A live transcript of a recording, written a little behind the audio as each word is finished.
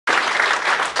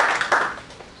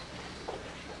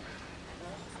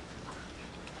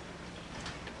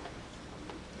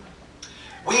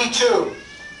We too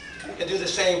can do the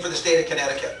same for the state of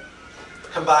Connecticut,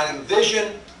 combining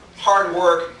vision, hard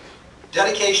work,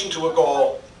 dedication to a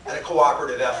goal, and a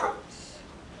cooperative effort.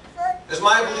 It is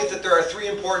my belief that there are three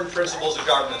important principles of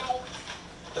government.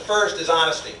 The first is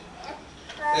honesty.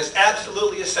 It is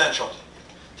absolutely essential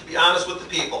to be honest with the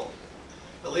people.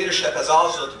 The leadership has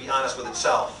also to be honest with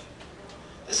itself.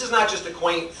 This is not just a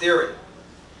quaint theory.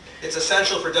 It's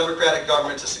essential for democratic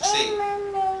government to succeed.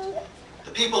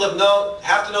 The people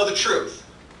have to know the truth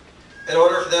in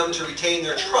order for them to retain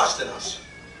their trust in us.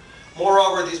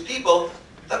 Moreover, these people,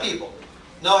 the people,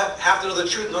 have to know the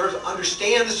truth in order to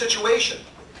understand the situation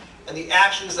and the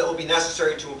actions that will be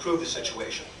necessary to improve the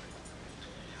situation.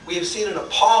 We have seen an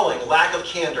appalling lack of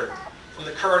candor from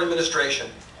the current administration,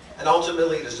 and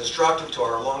ultimately it is destructive to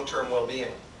our long-term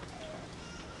well-being.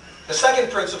 The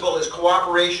second principle is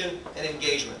cooperation and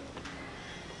engagement.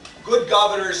 Good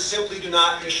governors simply do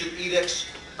not issue edicts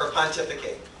or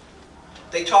pontificate.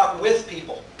 They talk with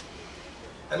people,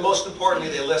 and most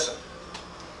importantly, they listen.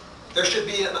 There should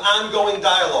be an ongoing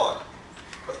dialogue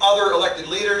with other elected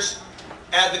leaders,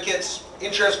 advocates,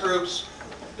 interest groups,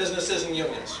 businesses, and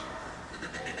unions.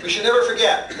 We should never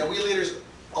forget that we leaders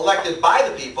elected by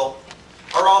the people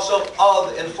are also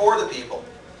of and for the people.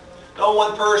 No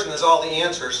one person has all the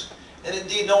answers, and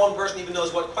indeed no one person even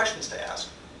knows what questions to ask.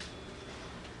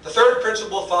 The third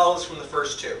principle follows from the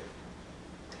first two.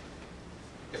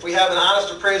 If we have an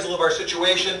honest appraisal of our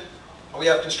situation, and we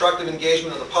have constructive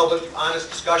engagement of the public through honest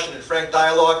discussion and frank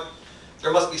dialogue,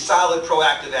 there must be solid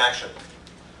proactive action.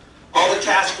 All the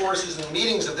task forces and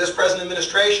meetings of this present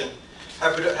administration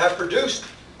have produced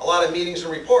a lot of meetings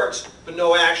and reports, but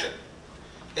no action.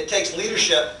 It takes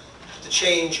leadership to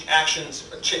change actions,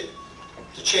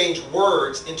 to change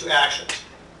words into actions.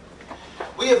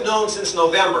 We have known since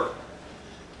November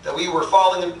that we were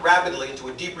falling rapidly into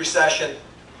a deep recession,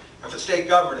 and for the state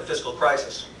government, a fiscal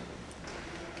crisis.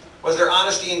 Was there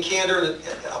honesty and candor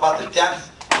about the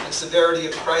depth and severity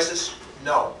of the crisis?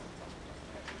 No.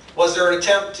 Was there an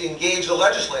attempt to engage the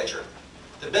legislature,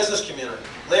 the business community,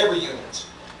 labor unions,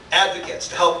 advocates,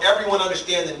 to help everyone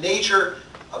understand the nature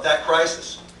of that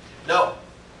crisis? No.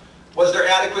 Was there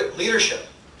adequate leadership?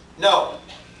 No.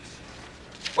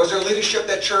 Was there leadership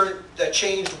that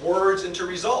changed words into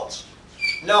results?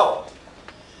 No.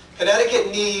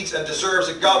 Connecticut needs and deserves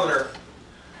a governor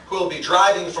who will be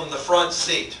driving from the front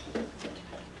seat.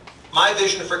 My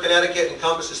vision for Connecticut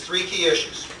encompasses three key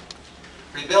issues: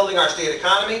 rebuilding our state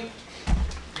economy,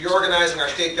 reorganizing our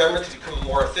state government to become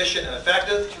more efficient and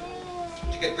effective,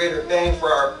 to get greater bang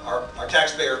for our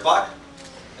taxpayer buck,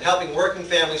 and helping working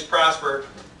families prosper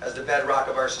as the bedrock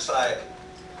of our society.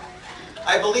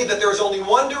 I believe that there is only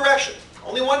one direction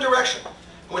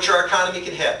in which our economy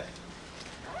can head.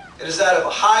 It is that of a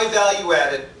high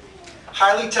value-added,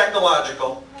 highly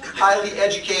technological, highly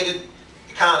educated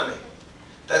economy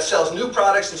that sells new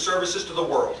products and services to the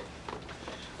world.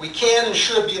 We can and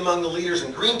should be among the leaders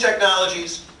in green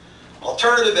technologies,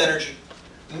 alternative energy,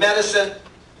 medicine,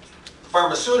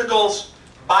 pharmaceuticals,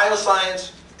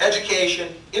 bioscience,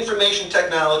 education, information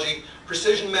technology,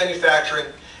 precision manufacturing,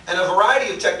 and a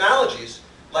variety of technologies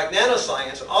like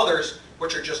nanoscience and others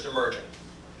which are just emerging.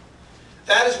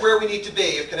 That is where we need to be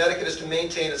if Connecticut is to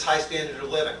maintain its high standard of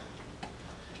living.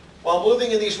 While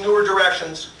moving in these newer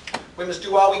directions, we must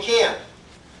do all we can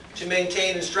to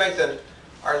maintain and strengthen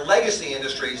our legacy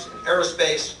industries in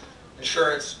aerospace,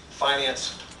 insurance,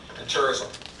 finance, and tourism.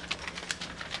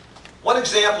 One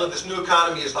example of this new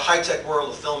economy is the high-tech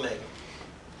world of filmmaking.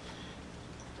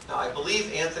 Now, I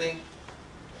believe Anthony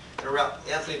Del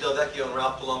Vecchio and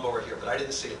Ralph Palumbo were here, but I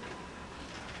didn't see them.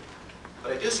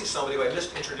 But I do see somebody who I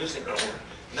missed introducing earlier,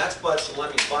 and that's Bud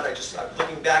Salemi. Bud, I'm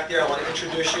looking back there, I want to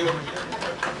introduce you.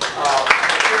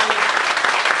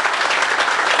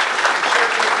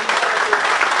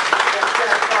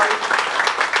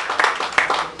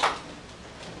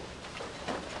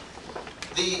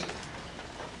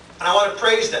 And I want to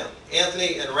praise them,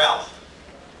 Anthony and Ralph,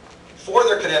 for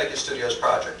their Connecticut Studios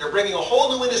project. They're bringing a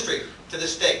whole new industry to the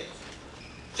state.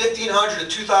 1,500 to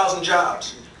 2,000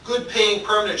 jobs, good paying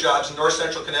permanent jobs in north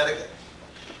central Connecticut.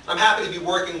 I'm happy to be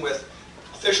working with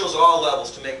officials at all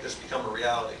levels to make this become a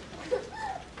reality.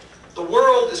 The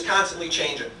world is constantly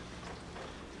changing,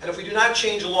 and if we do not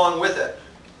change along with it,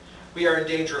 we are in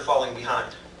danger of falling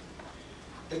behind.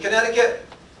 In Connecticut,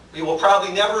 we will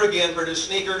probably never again produce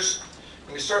sneakers,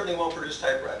 and we certainly won't produce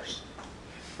typewriters.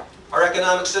 Our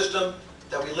economic system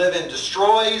that we live in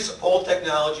destroys old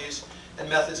technologies and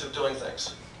methods of doing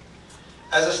things.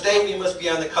 As a state, we must be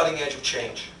on the cutting edge of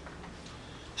change.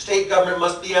 State government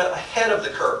must be ahead of the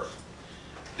curve,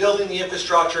 building the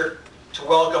infrastructure to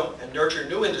welcome and nurture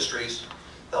new industries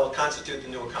that will constitute the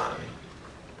new economy.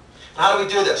 And how do we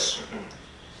do this?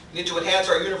 We need to enhance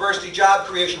our university job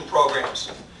creation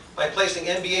programs by placing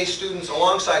MBA students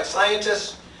alongside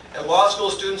scientists and law school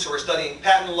students who are studying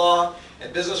patent law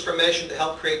and business formation to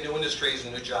help create new industries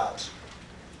and new jobs.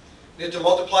 We need to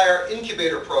multiply our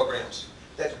incubator programs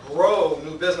that grow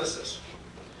new businesses.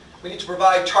 We need to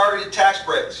provide targeted tax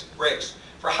breaks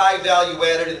for high value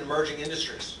added and emerging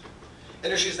industries.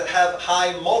 Industries that have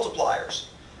high multipliers,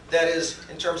 that is,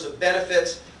 in terms of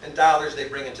benefits and dollars they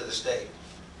bring into the state.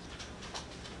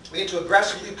 We need to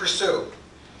aggressively pursue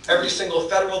every single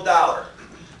federal dollar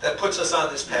that puts us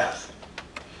on this path.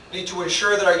 We need to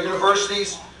ensure that our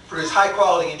universities produce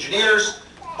high-quality engineers,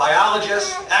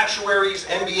 biologists, actuaries,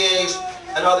 MBAs,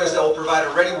 and others that will provide a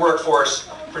ready workforce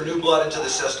for new blood into the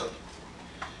system.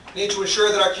 We need to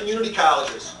ensure that our community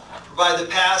colleges provide the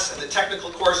paths and the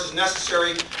technical courses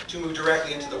necessary to move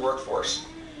directly into the workforce.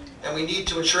 And we need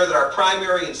to ensure that our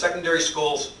primary and secondary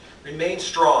schools remain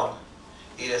strong,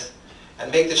 Edith,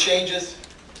 and make the changes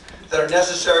that are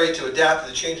necessary to adapt to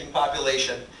the changing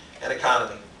population and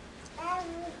economy.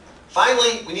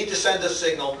 Finally, we need to send a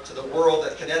signal to the world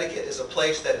that Connecticut is a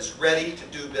place that is ready to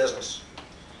do business.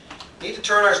 We need to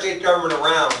turn our state government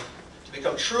around to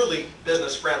become truly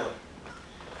business friendly.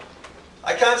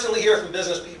 I constantly hear from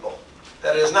business people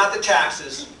that it is not the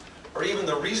taxes or even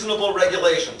the reasonable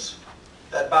regulations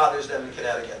that bothers them in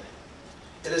Connecticut.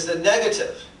 It is the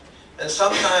negative and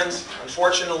sometimes,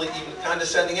 unfortunately, even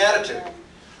condescending attitude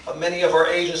of many of our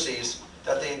agencies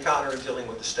that they encounter in dealing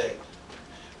with the state.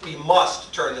 We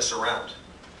must turn this around.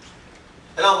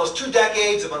 In almost 2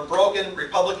 decades of unbroken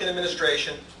Republican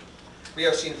administration, we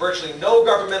have seen virtually no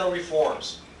governmental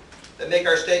reforms that make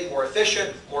our state more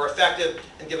efficient, more effective,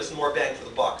 and give us more bang for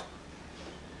the buck.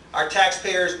 Our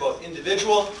taxpayers, both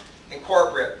individual and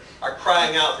corporate, are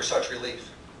crying out for such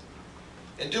relief.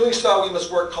 In doing so, we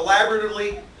must work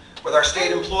collaboratively with our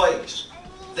state employees.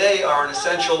 They are an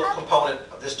essential component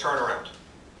of this turnaround.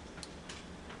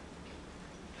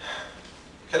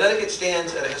 Connecticut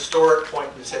stands at a historic point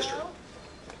in its history.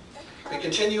 If we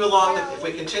continue along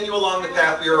the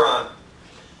path we are on,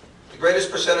 the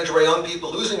greatest percentage of our young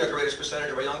people, losing a greatest percentage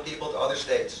of our young people to other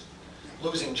states,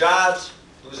 losing jobs,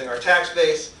 losing our tax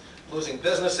base, losing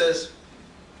businesses,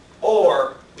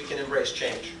 or we can embrace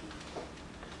change.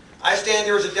 I stand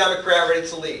here as a Democrat ready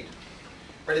to lead,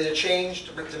 ready to change,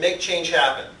 to make change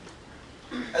happen.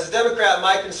 As a Democrat,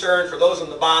 my concern for those on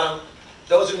the bottom,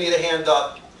 those who need a hand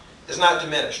up, is not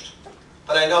diminished.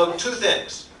 But I know 2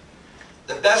 things.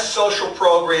 The best social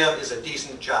program is a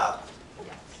decent job.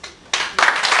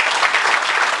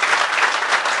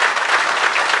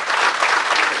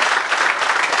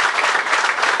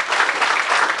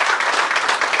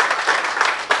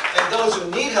 And those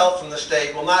who need help from the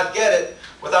state will not get it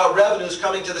without revenues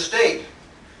coming to the state.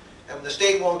 And the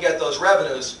state won't get those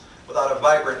revenues without a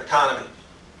vibrant economy.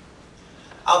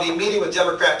 I'll be meeting with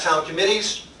Democrat town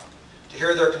committees to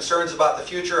hear their concerns about the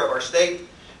future of our state,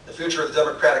 the future of the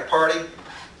Democratic Party,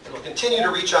 and we'll continue to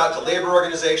reach out to labor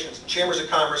organizations and chambers of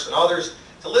commerce and others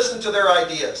to listen to their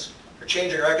ideas for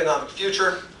changing our economic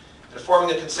future and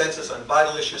forming a consensus on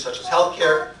vital issues such as health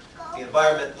care, the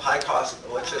environment, the high cost of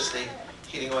electricity,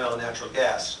 heating oil, and natural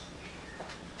gas.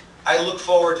 I look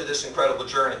forward to this incredible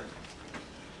journey.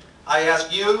 I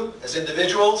ask you as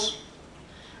individuals,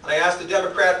 and I ask the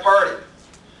Democrat Party,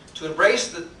 to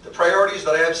embrace the priorities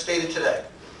that I have stated today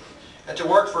and to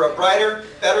work for a brighter,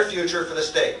 better future for the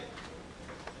state.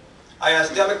 I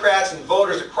ask Democrats and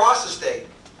voters across the state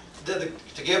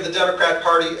to give the Democrat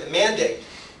Party a mandate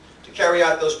to carry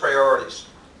out those priorities.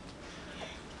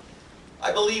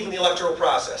 I believe in the electoral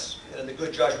process and in the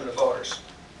good judgment of voters.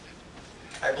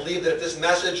 I believe that if this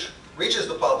message reaches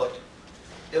the public,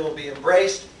 it will be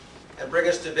embraced and bring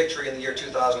us to victory in the year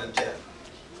 2010.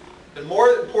 But more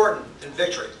important than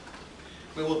victory,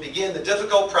 we will begin the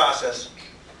difficult process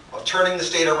of turning the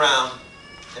state around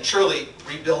and truly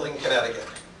rebuilding Connecticut.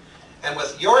 And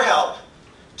with your help,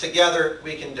 together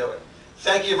we can do it.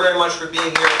 Thank you very much for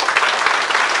being here.